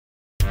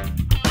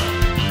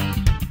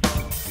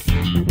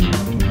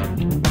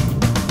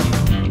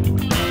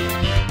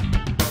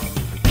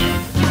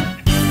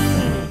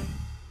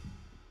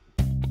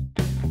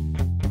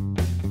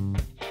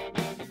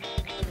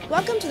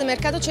Welcome to the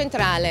Mercato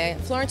Centrale,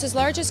 Florence's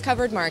largest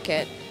covered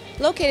market.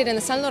 Located in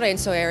the San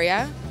Lorenzo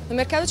area, the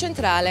Mercato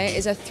Centrale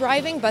is a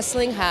thriving,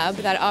 bustling hub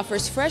that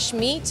offers fresh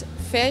meat,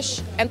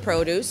 fish, and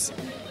produce,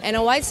 and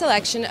a wide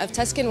selection of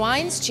Tuscan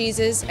wines,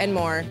 cheeses, and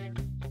more.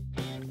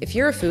 If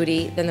you're a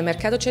foodie, then the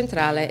Mercato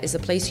Centrale is the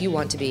place you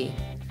want to be.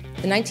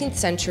 The 19th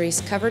century's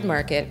covered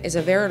market is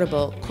a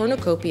veritable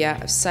cornucopia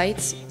of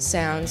sights,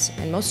 sounds,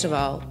 and most of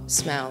all,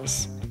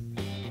 smells.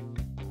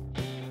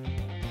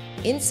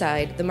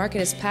 Inside, the market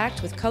is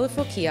packed with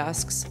colorful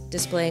kiosks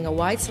displaying a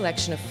wide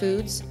selection of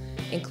foods,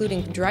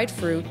 including dried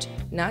fruit,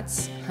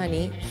 nuts,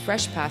 honey,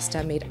 fresh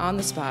pasta made on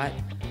the spot,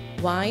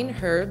 wine,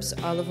 herbs,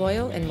 olive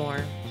oil, and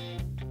more.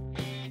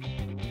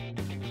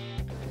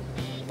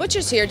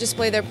 Butchers here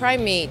display their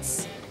prime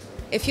meats.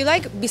 If you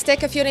like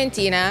bistecca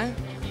fiorentina,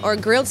 or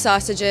grilled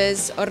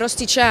sausages, or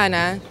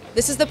rosticciana,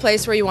 this is the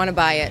place where you want to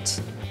buy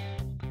it.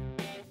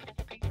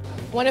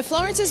 One of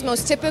Florence's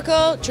most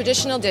typical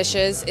traditional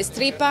dishes is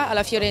trippa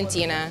alla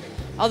fiorentina.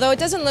 Although it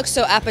doesn't look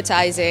so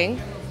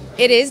appetizing,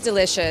 it is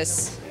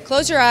delicious.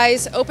 Close your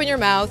eyes, open your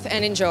mouth,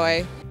 and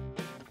enjoy.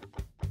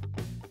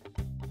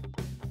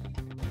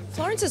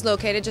 Florence is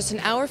located just an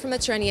hour from the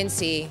Mediterranean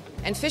Sea,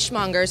 and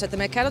fishmongers at the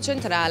Mercato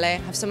Centrale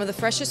have some of the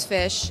freshest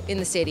fish in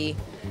the city.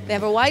 They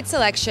have a wide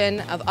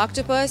selection of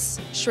octopus,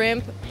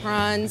 shrimp,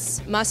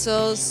 prawns,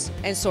 mussels,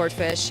 and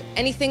swordfish.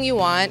 Anything you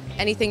want,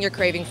 anything you're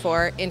craving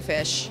for in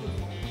fish.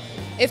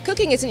 If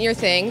cooking isn't your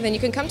thing, then you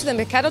can come to the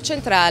Mercato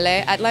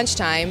Centrale at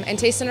lunchtime and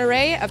taste an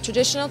array of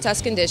traditional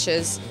Tuscan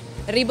dishes: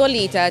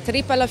 ribollita,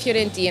 trippa alla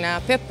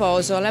fiorentina,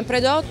 pepposo,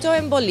 lampredotto,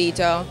 and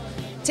bollito.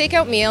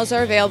 Takeout meals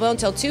are available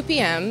until 2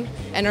 p.m.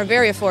 and are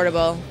very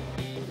affordable.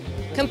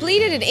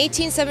 Completed in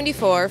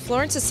 1874,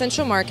 Florence's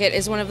Central Market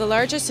is one of the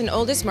largest and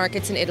oldest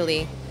markets in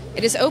Italy.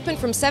 It is open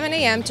from 7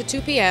 a.m. to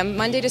 2 p.m.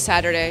 Monday to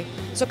Saturday,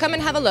 so come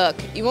and have a look.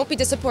 You won't be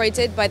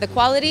disappointed by the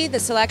quality, the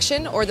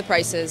selection, or the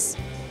prices.